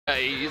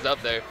He's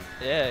up there.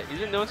 Yeah, he's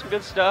been doing some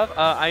good stuff.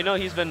 I know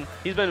he's been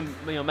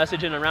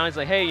messaging around. He's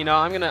like, hey,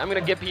 I'm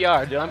gonna get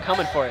PR, dude. I'm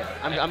coming for it.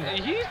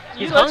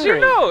 He's lets hungry.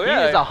 You know,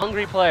 yeah. He is a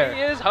hungry player.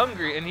 He is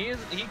hungry, and he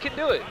can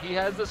do it. He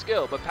has the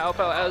skill. But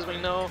PowPow, as we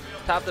know,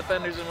 top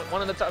defenders,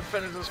 one of the top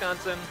defenders in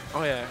Wisconsin.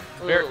 Oh yeah,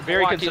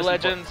 very consistent.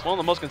 Legends. One of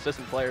the most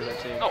consistent players I've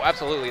seen. Oh,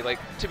 absolutely. Like,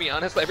 to be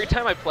honest, every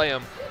time I play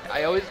him,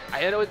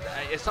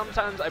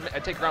 sometimes I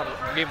take around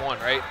game 1,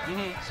 right?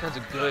 Spends a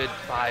good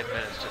 5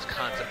 minutes just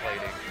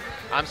contemplating.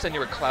 I'm sitting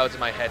here with clouds in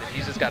my head, and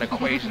he's just got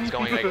equations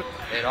going. Like,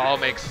 it all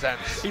makes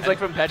sense. He's like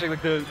from Patrick,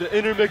 like the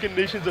inner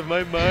machinations of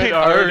my mind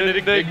are an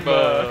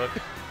enigma.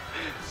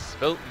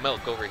 Spilt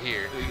milk over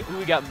here.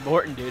 We got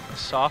Morton, dude,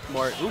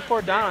 sophomore. Ooh,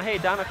 for Donna. Hey,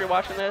 Donna, if you're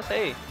watching this,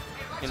 hey,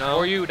 It's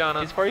for you,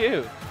 Donna. It's for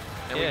you.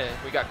 And yeah.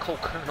 we got Cole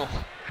Colonel.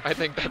 I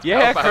think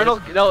that's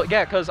Colonel. No,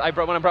 yeah, because when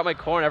I brought my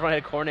corn, everyone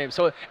had a corn name.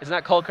 So it's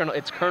not Cole Colonel,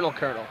 it's Colonel.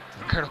 Colonel.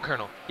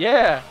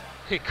 Yeah.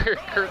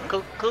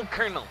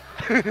 Colonel.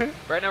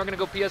 Right now we're gonna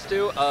go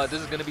PS2.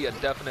 This is gonna be a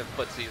definite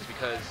footsies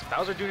because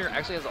Bowser Jr.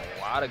 actually has a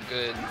lot of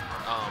good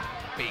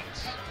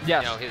baits.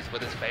 Yes.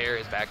 With his fair,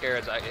 his back air,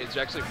 it's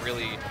actually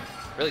really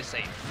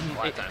safe a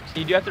lot of times.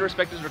 You do have to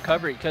respect his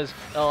recovery because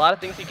a lot of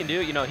things he can do.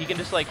 He can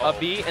just like up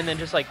B and then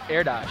just like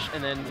air dash,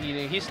 and then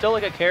he's still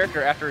like a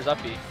character after his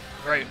up B.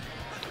 Right.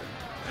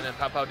 And then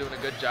PowPow doing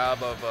a good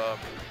job of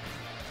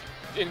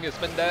getting his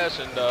spin dash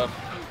and oh,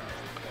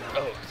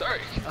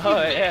 sorry.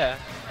 Oh yeah.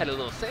 Had a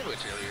little sandwich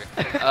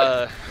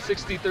earlier.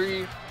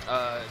 63.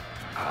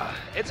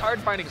 It's hard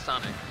finding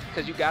Sonic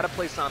because you gotta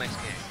play Sonic's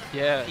game.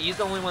 Yeah. He's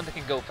the only one that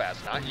can go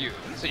fast, not you.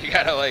 So you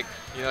gotta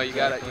you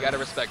gotta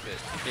respect it.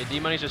 Yeah,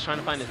 D-Money's just trying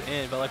to find his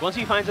in, but like once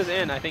he finds his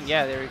in, I think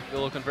there's a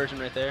little conversion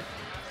right there.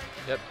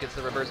 Yep, gets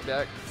the reverse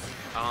back.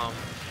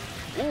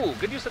 Ooh,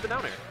 good use of the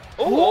down air.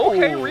 Oh,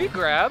 okay,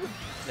 re-grab.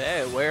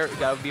 Yeah,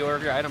 gotta be aware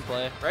of your item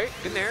play. Right,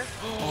 good there.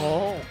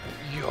 Oh,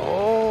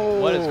 yo.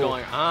 What is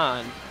going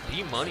on?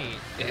 D-Money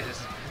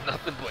is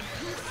nothing but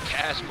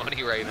cash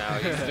money right now.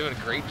 He's doing a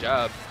great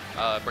job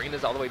bringing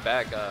this all the way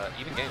back.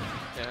 Even game.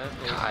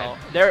 Yeah.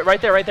 There,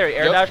 right there.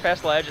 Air dash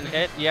past ledge and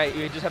hit. Yeah,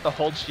 you just have to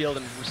hold shield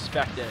and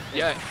respect it.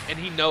 Yeah, and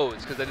he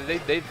knows because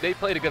they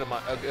played a good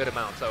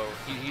amount, so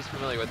he's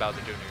familiar with Bowser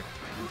Jr.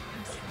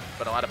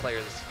 But a lot of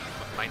players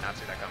might not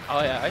see that coming.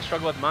 Oh yeah, I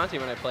struggled with Monty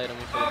when I played him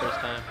for the first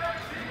time.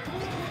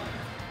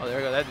 Oh, there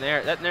we go. That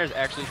nair is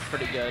actually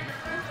pretty good.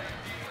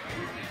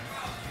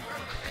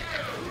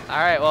 All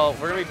right, well,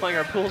 we're gonna be playing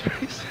our pools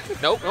race.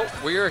 Nope,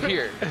 we are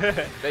here.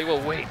 They will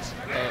wait.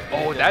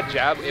 Oh, that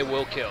jab, it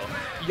will kill.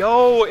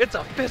 Yo, it's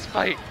a fist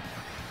fight.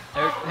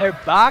 They're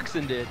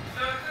boxing, dude.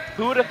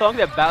 Who would have thought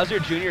that Bowser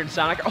Jr. and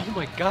Sonic? Oh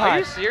my God. Are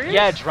you serious?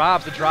 Yeah, it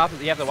drops. You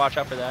have to watch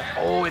out for that.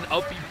 Oh, and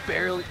up, he's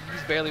barely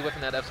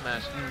whipping that F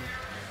smash.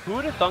 Who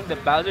would have thought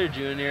that Bowser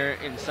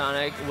Jr. and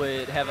Sonic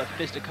would have a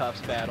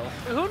fisticuffs battle?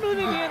 Who knew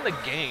they'd be in the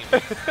game?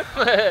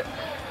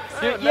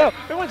 Dude, yeah,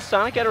 remember when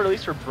Sonic got a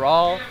release for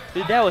Brawl?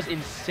 Dude, that was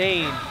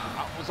insane.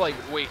 I was like,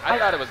 wait, I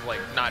thought it was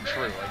like not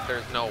true. Like,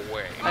 there's no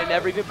way. I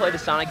never even played a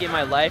Sonic game in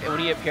my life, and when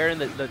he appeared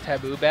in the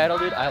Taboo battle,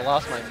 dude, I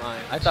lost my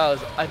mind. I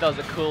thought it was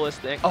the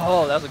coolest thing.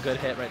 Oh, that was a good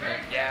hit right there.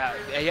 Yeah,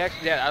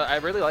 I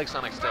really like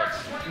Sonic stilts.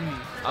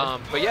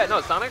 But yeah, no,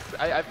 Sonic.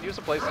 I used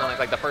to play Sonic,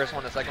 like the first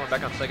one, the second one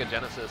back on Sega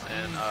Genesis,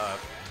 and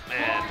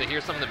man, to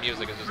hear some of the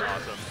music is just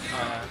awesome.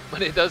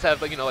 But it does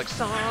have like like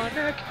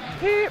Sonic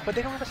here, but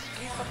they don't have a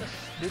skip on this.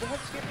 Do they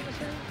have a skip in this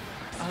game?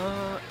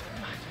 I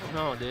don't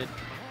know, dude.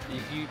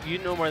 You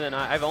know more than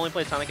I. I've only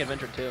played Sonic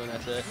Adventure 2, and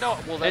that's it. No,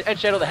 well, and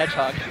Shadow the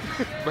Hedgehog.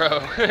 Bro,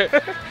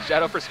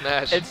 Shadow for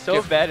Smash. It's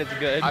so bad, it's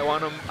good. I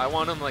want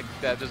him like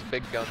that, just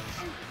big guns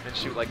and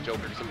shoot like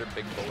Jokers with their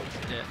big bullets.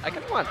 Yeah, I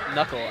kind of want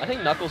Knuckle. I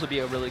think Knuckles would be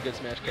a really good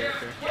Smash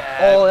character.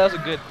 Yeah. Oh, that was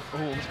a good.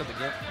 Oh, almost got the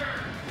gift.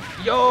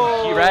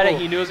 Yo! He read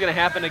it. He knew it was gonna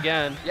happen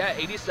again. Yeah,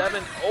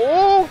 87.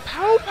 Oh,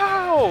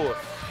 PowPow!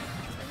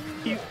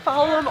 He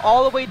followed him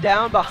all the way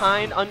down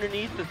behind,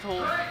 underneath this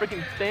whole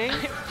freaking thing.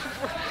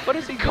 What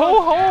is he?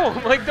 Go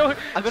home! Like, don't.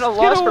 I'm gonna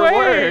lost for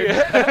words.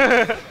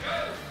 That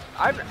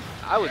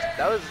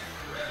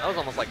was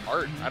almost like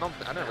art. I didn't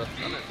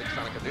think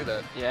Sonic could do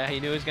that. Yeah, he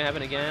knew it was gonna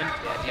happen again.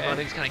 Yeah,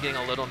 he's kind of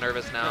getting a little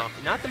nervous now.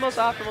 Not the most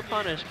optimal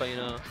punish, but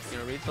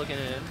Reed's looking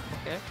in.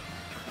 Okay.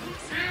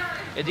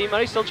 Yeah,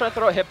 D-Money's still trying to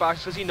throw a hitbox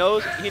because he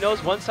knows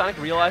once Sonic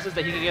realizes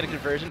that he can get a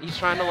conversion, he's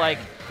trying to like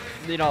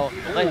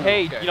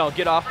hey,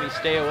 get off me,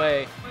 stay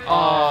away.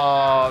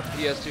 Oh,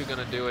 PS2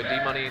 gonna do it.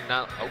 D-Money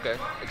not okay,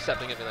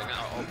 accepting it. Like,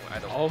 oh, I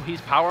don't. Oh,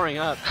 he's powering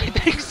up. I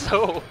think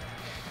so.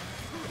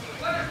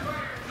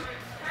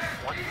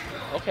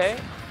 Okay.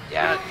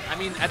 Yeah, I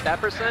mean, at that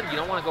percent, you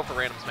don't want to go for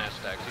random smash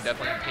attacks. You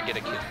definitely can get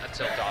a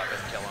tilt off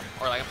and kill him.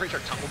 Or like, I'm pretty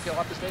sure Tongue will kill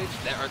off the stage.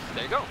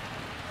 There you go.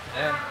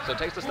 Yeah. So it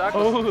takes the stock.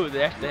 Oh,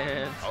 that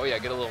dance. Oh yeah,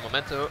 get a little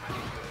memento.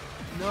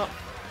 No.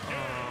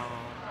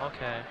 Oh,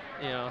 okay.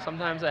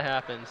 Sometimes that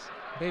happens.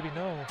 Baby,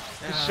 no.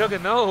 Sugar,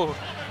 no.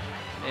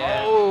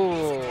 Yeah.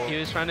 Oh! He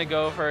was trying to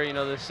go for, you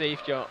know, the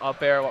safe jump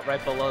up air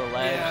right below the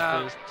ledge,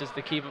 Yeah. just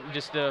to keep,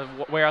 just to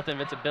wear out the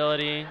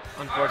invincibility.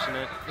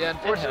 Unfortunate. Yeah,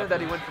 unfortunate that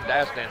he went from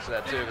dash dance to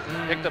that too. 'Cause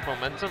he picked up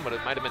momentum, but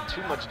it might have been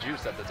too much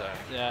juice at the time.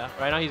 Yeah.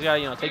 Right now he's got to,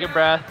 you know, take a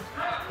breath.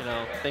 You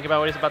know, think about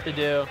what he's about to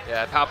do.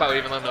 Yeah, PowPow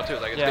even let him know too.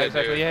 Like, it's Yeah, good,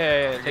 exactly.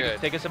 dude. Yeah.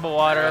 Take a sip of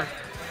water.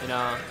 You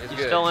know, It's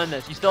you're good. still in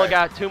this. You still Right.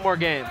 got 2 more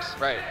games.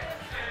 Right.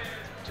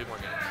 2 more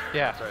games.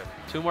 Yeah. That's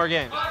right. 2 more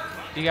games.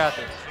 You got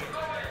this.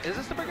 Is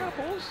this the breakout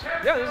pools?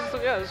 Yeah, this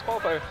is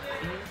qualifier.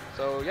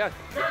 So yeah,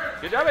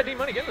 good job at D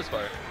Money getting this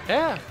far.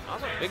 Yeah.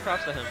 Awesome. Big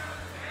props to him.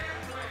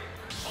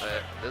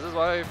 This is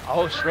why.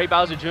 Oh, straight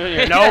Bowser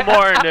Jr. No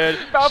more, dude.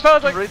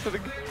 PowPow's like. Straight to the.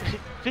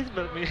 Please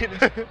let me.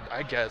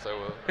 I guess I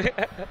will.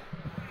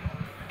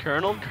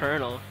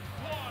 Colonel.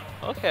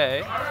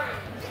 Okay.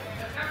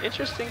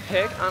 Interesting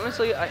pick.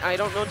 Honestly, I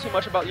don't know too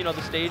much about, you know,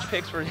 the stage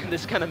picks for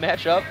this kind of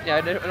matchup. Yeah,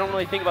 I don't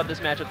really think about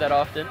this matchup that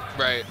often.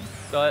 Right.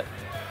 But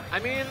I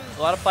mean,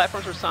 a lot of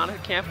platforms for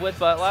Sonic to camp with,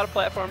 but a lot of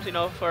platforms, you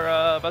know, for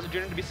Bowser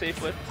Jr. to be safe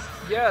with.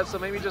 yeah. So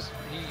maybe just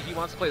he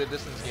wants to play the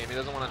distance game. He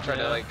doesn't want to try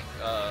to Yeah. like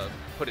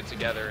put it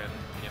together and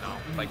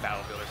like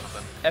Battlefield or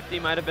something. FD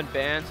might have been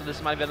banned, so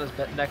this might have been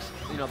his next,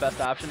 you know, best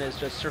option is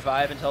just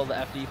survive until the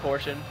FD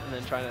portion and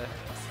then try to,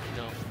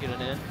 you know, get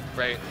it in.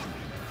 Right.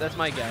 That's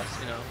my guess.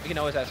 You know, we can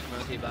always ask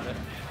Monkey about it.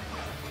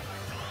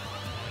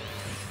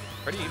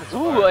 Pretty even.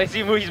 So Ooh, far. I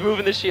see he's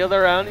moving the shield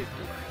around.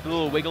 A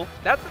little wiggle.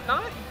 That's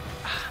not.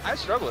 I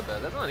struggle with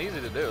that. That's not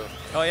easy to do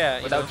Oh yeah.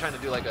 you without know. trying to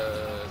do like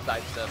a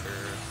sidestep or.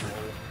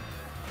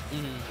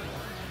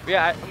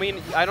 Yeah, I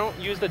mean, I don't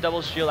use the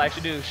double shield. I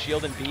actually do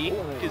shield and B.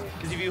 Ooh.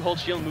 Because if you hold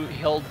shield and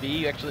hold B,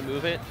 you actually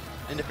move it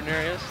in different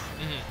areas.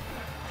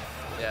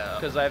 Yeah.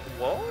 Because I've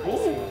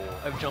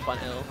I've jumped on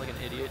L like an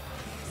idiot.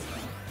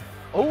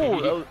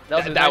 Oh,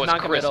 that was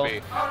non-committal.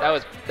 crispy.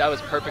 That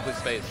was perfectly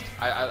spaced.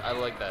 I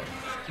like that.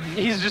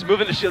 He's just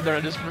moving the shield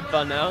around just for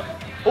fun now.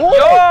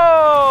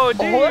 Yo,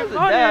 D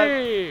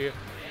money!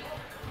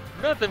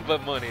 Nothing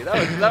but money.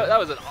 That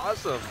was an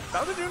awesome.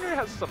 Bowser Jr.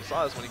 has some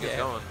sauce when he gets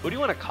going. What do you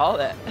want to call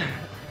that?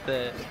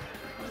 That's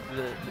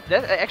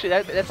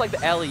like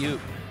the alley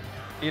oop,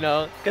 you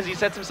know, because he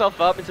sets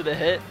himself up into the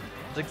hit.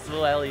 It's like a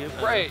little alley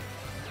oop. Right.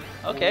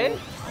 Okay.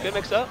 Good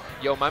mix up.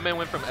 Yo, my man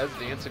went from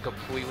SD into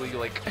completely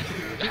like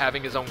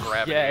having his own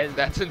gravity. Yeah,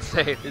 that's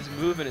insane. His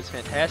movement is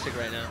fantastic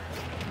right now.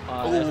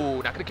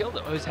 Ooh, not gonna kill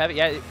though. Oh, he's heavy.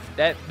 Yeah,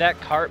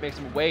 that cart makes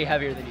him way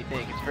heavier than you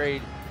think. It's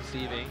very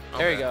deceiving.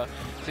 There you go.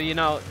 So you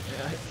know,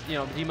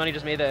 D Money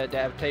just made the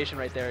adaptation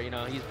right there. You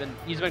know,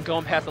 he's been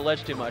going past the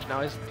ledge too much.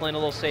 Now he's playing a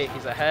little safe.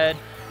 He's ahead.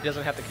 He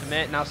doesn't have to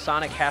commit. Now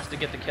Sonic has to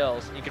get the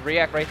kills. You can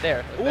react right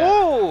there. Like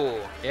Ooh.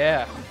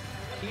 yeah.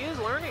 He is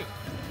learning.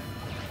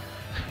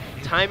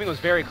 Timing was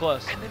very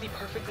close. And then he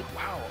perfectly.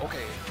 Wow.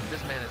 Okay.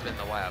 This man has been in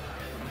the lab.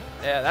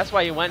 Yeah, that's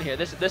why he went here.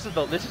 This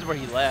is where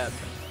he labbed.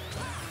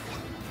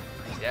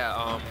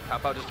 Yeah.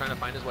 PowPow just trying to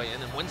find his way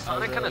in, and when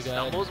Sonic kind of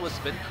stumbles with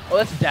spin. Oh,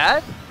 that's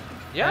Dad.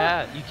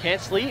 Yeah. You can't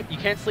sleep. You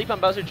can't sleep on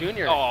Bowser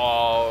Jr.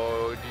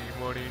 Oh,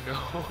 D Money,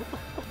 no.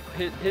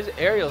 His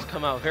aerials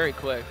come out very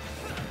quick.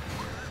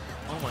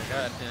 Oh my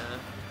God,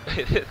 yeah.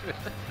 Ended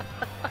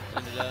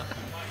up.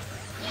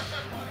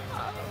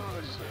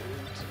 Oh,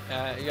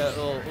 shoot. You got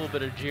a little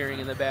bit of jeering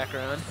in the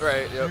background.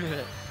 Right, yep.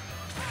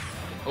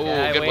 Oh,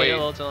 yeah, good weight.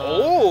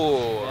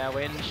 Oh. Yeah,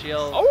 waiting the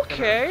shield.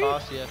 Okay.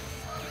 Cost you.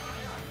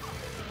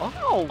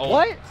 Oh,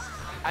 what?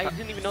 I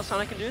didn't even know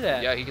Sonic can do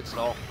that. Yeah, he can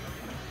stall.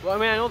 Well, I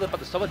mean, I know that, but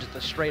the stall just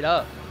a straight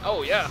up.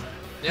 Oh, yeah.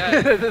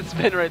 Yeah. The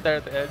spin right there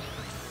at the edge.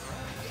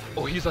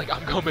 Oh, he's like,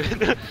 I'm coming.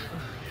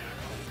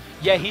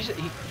 Yeah,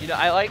 you know,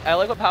 I like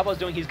what PowPow's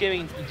doing. He's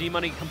giving D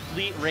Money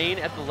complete reign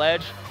at the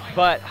ledge,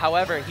 but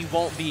however, he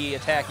won't be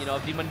attacked. You know,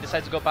 if D Money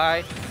decides to go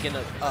by, he can,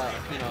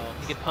 you know,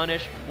 he can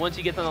punish. Once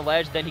he gets on the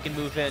ledge, then he can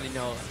move in, you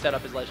know, set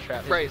up his ledge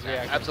trap. Right,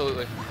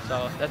 absolutely.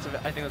 So I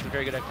think that's a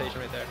very good adaptation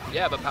right there.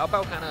 Yeah, but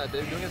PowPow kind of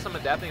doing some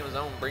adapting of his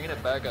own, bringing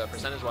it back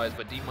percentage-wise,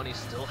 but D Money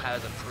still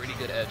has a pretty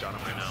good edge on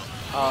him right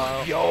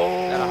now. Yo!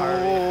 Got a heart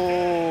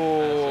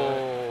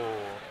rate.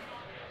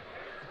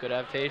 Good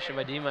adaptation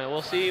by D Money.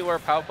 We'll see where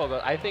PowPow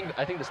goes. I think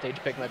the stage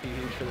pick might be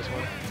huge for this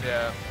one.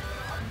 Yeah.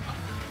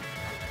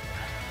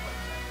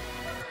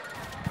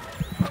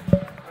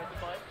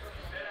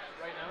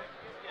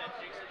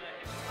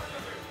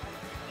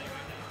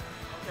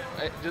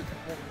 Just,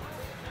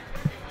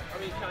 I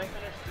mean, can I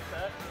finish the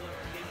set?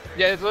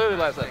 yeah, it's literally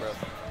the last set, bro.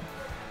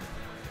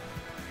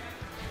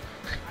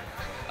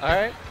 All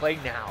right. Play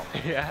now.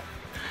 Yeah.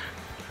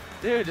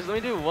 Dude, just let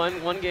me do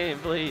one game,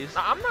 please.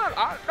 No, I'm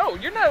not. No,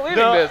 you're not leading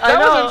No, this. I That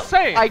know. was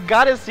insane. I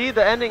gotta see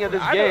the ending of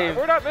this game.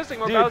 We're not missing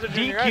more Dude, Bowser Jr.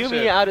 DQ action.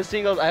 me out of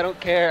singles. I don't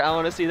care. I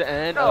want to see the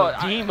end No,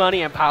 of D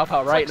Money and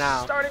PowPow It's right like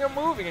now. starting a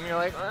movie, and you're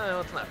like,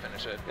 let's not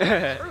finish it.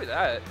 Screw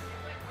that.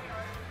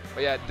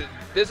 But yeah,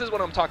 this is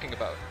what I'm talking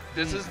about.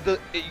 This is the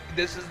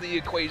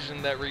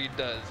equation that Reed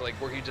does, like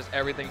where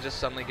everything just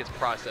suddenly gets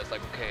processed.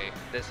 Like, okay,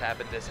 this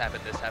happened, this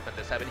happened, this happened,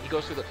 this happened. He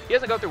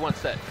doesn't go through one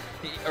set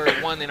or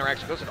one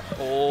interaction. He goes through the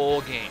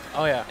whole game.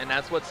 Oh yeah. And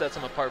that's what sets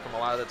him apart from a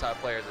lot of the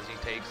top players, is he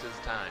takes his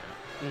time.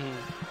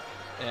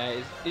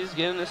 Yeah, he's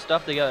getting this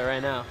stuff together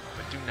right now.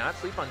 But do not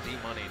sleep on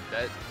D-Money.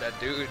 That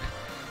dude.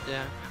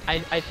 Yeah,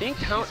 I think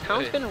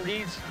Towns's been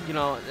Reed's, you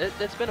know,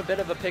 it's been a bit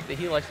of a pick that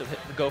he likes to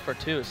go for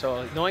too.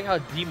 So knowing how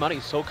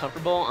D-Money's so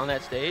comfortable on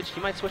that stage, he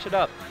might switch it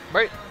up.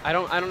 Right. I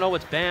don't know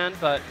what's banned,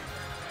 but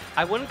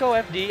I wouldn't go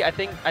FD. I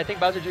think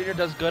Bowser Jr.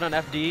 does good on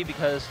FD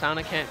because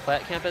Sonic can't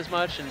flat camp as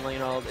much, and you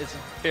know it's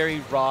very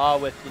raw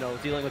with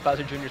dealing with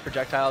Bowser Jr.'s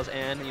projectiles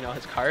and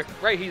his cart.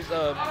 Right. He's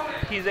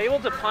able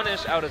to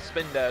punish out a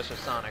spin dash of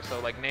Sonic.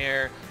 So like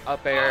nair,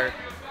 up air.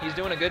 He's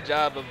doing a good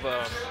job of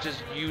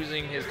just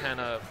using his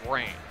kind of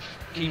range,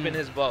 keeping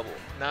his bubble,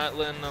 not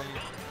letting them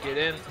get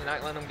in,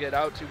 not letting them get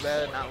out too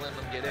bad, not letting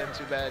them get in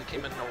too bad, keep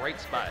him in the right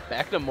spot.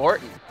 Back to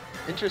Morton.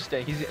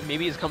 Interesting.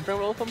 Maybe he's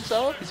comfortable with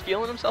himself. He's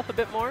feeling himself a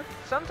bit more.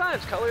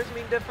 Sometimes colors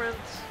mean difference.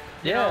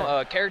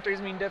 Yeah. Characters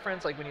mean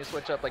difference. Like when you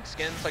switch up like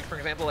skins. Like for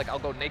example, like I'll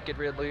go naked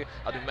Ridley.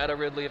 I'll do meta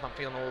Ridley if I'm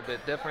feeling a little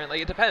bit different.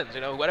 Like it depends.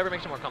 Whatever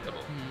makes you more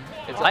comfortable.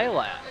 It's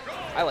Lilat.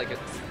 I like it.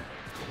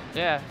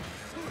 Yeah.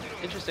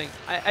 Interesting.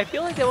 I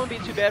feel like that won't be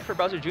too bad for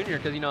Bowser Jr.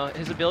 because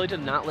his ability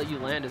to not let you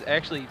land is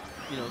actually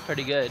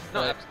pretty good.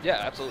 No, yeah,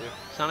 absolutely.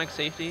 Sonic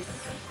safety.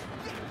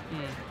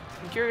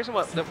 I'm curious on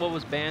what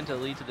was banned to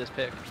lead to this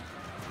pick.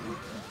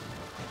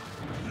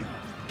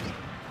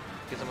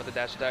 Gets him with the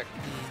dash attack.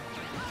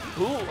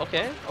 Ooh,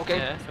 okay. Okay.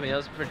 Yeah, I mean that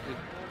was a pretty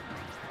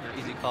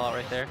easy call out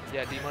right there.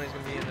 Yeah, D-Money's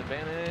gonna be an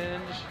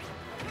advantage.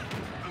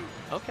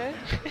 Okay.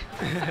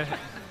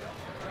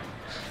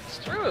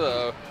 It's true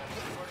though.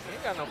 He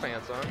ain't got no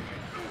pants on.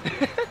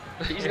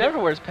 He never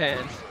wears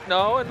pants.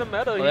 No, in the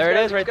meta. Well, there it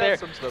is right there.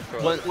 Some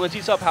stuff Once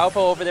he saw PowPow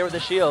over there with the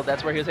shield,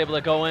 that's where he was able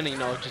to go in and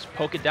just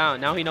poke it down.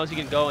 Now he knows he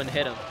can go and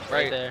hit him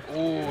right there.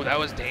 Ooh, that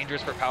was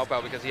dangerous for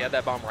PowPow because he had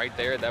that bomb right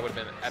there. That would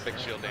have been epic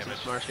shield damage.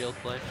 Smart shield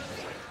play.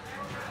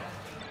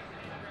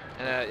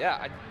 And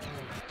yeah,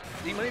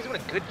 D-Money's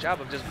doing a good job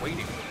of just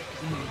waiting.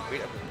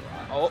 Wait.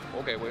 Oh,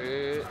 okay,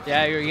 wait.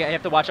 Yeah, you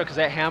have to watch out because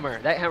that hammer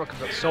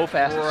comes up so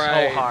fast and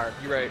so hard.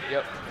 You're right.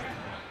 Yep.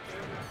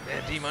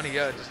 Yeah, D-Money,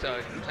 just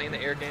playing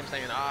the air game,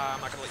 saying, I'm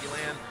not gonna let you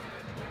land.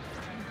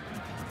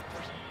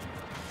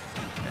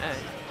 Yeah,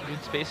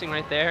 good spacing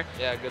right there.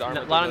 Yeah, good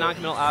armor. A lot of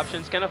non-committal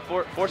options, kind of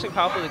forcing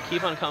PowPow to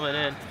keep on coming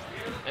in.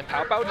 And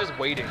PowPow just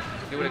waiting,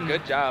 doing a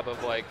good job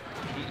of like,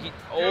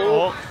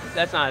 oh,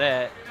 that's not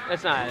it.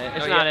 That's not it.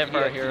 It's not it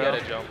for a hero. He had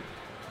a jump.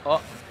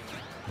 Oh.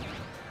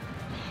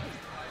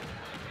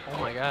 Oh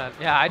my God.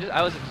 Yeah,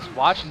 I was just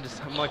watching.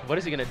 I'm like, what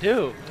is he gonna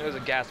do? It was a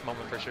gas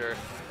moment for sure.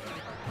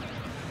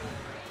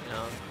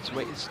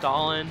 It's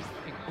stalling.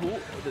 Ooh,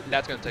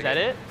 that's gonna take. Is that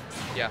it?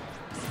 Yeah.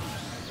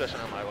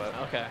 Especially on my left.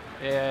 Okay.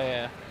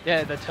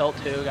 Yeah. The tilt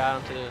too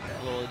got him to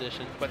a little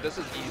addition. But this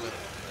is even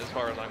as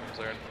far as I'm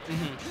concerned.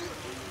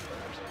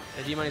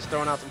 And D-Money's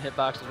throwing out some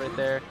hitboxes right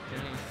there.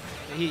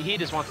 He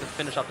just wants to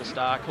finish up the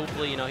stock.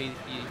 Hopefully, he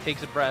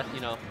takes a breath.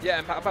 Yeah,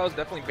 and PowPow is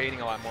definitely baiting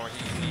a lot more.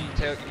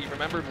 He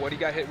remembered what he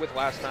got hit with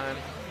last time.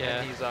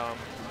 Yeah. And he's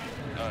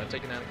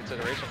taking that into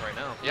consideration right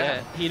now.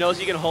 Yeah. He knows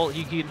he can hold.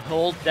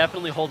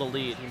 Definitely hold a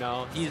lead.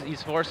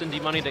 He's forcing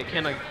D-Money to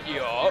kind of.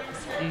 Yup.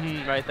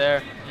 Right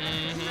there.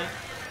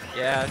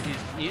 Yeah,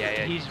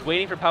 he's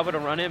waiting for PowPow to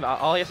run him.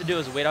 All he has to do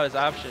is wait out his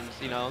options,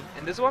 And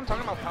this is what I'm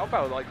talking about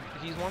PowPow. Like,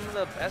 he's one of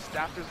the best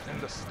dafters in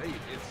the state.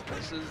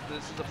 This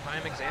is a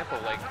prime example.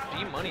 Like,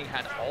 D-Money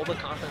had all the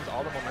confidence,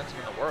 all the momentum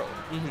in the world.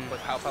 But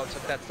PowPow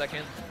took that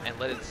second and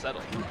let it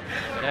settle.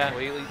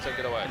 Completely took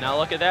it away. Now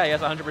look at that. He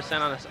has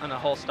 100% on a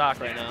whole stock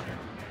right now.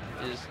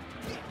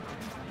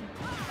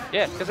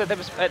 Yeah, because at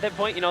that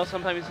point,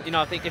 sometimes,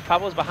 I think if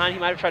PowPow was behind, he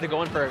might have tried to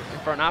go in for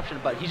an option,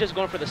 but he's just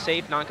going for the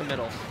safe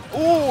non-committal.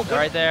 Ooh,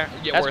 right there.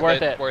 Yeah, that's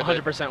worth it.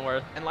 100%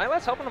 worth. And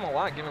Lilat's helping him a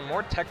lot, giving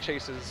more tech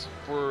chases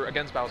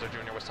against Bowser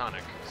Jr. with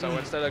Sonic. So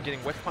instead of getting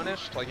whiff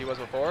punished like he was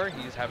before,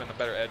 he's having a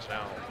better edge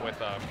now with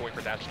going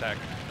for dash attack,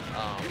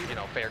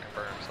 fair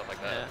confirm, stuff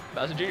like that. Yeah.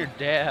 Bowser Jr.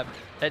 jab.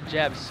 That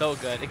jab is so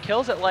good. It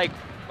kills at like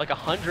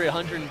 100,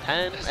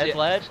 110 at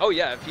ledge. Oh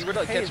yeah, if he were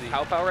to catch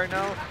PowPow right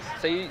now,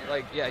 say he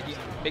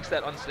makes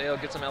that unstale,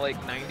 gets him at like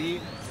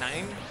 99,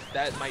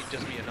 that might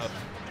just be enough.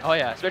 Oh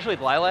yeah, especially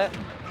with Lilat.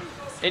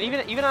 And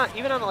even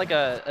on like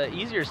a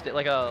easier stage,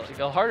 like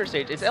a harder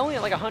stage, it's only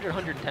at like 100,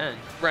 110.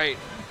 Right.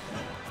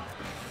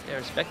 Yeah,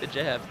 respect the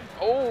jab.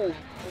 Oh.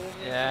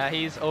 Yeah,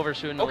 he's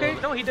overshooting. Okay,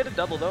 no, he did a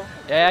double though.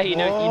 Yeah, he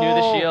knew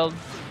the shield.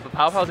 But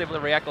PowPow was able to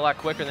react a lot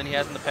quicker than he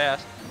has in the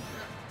past.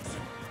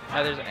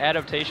 Either there's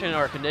adaptation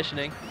or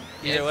conditioning.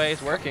 Either way,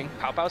 it's working.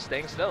 PowPow's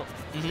staying still.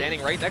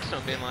 Standing right next to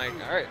him, being like,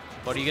 all right.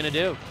 What are you going to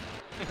do?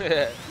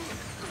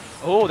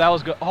 Oh, that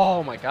was good.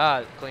 Oh, my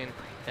God. Clean.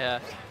 Yeah.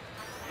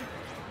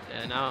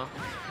 Yeah, now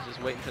he's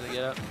just waiting for the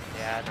get up.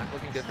 Yeah, not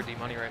looking good for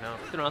D-Money right now.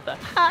 Throwing out that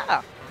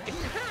ha!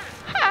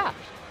 Ha!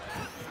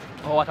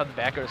 Oh, I thought the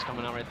backer was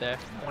coming out right there.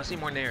 I want to see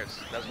more nairs.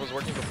 That was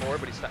working before,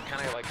 but he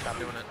kind of stopped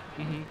doing it.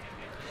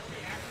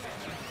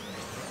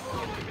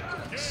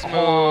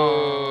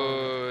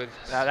 Smooth.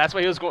 That's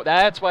why he was going.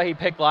 That's why he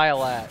picked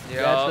Lilat.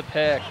 Yep. That's the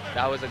pick.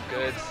 That was a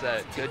good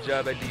set. Good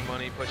job by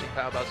D-Money pushing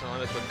PowPow to the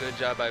limits, but good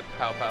job by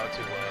PowPow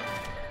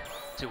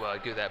to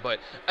do that. But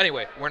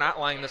anyway, we're not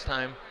lying this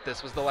time.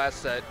 This was the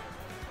last set.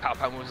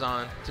 PowPow moves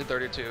on to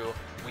 32.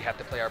 We have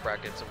to play our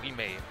bracket, so we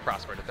may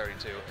prosper to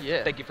 32.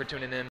 Yeah. Thank you for tuning in.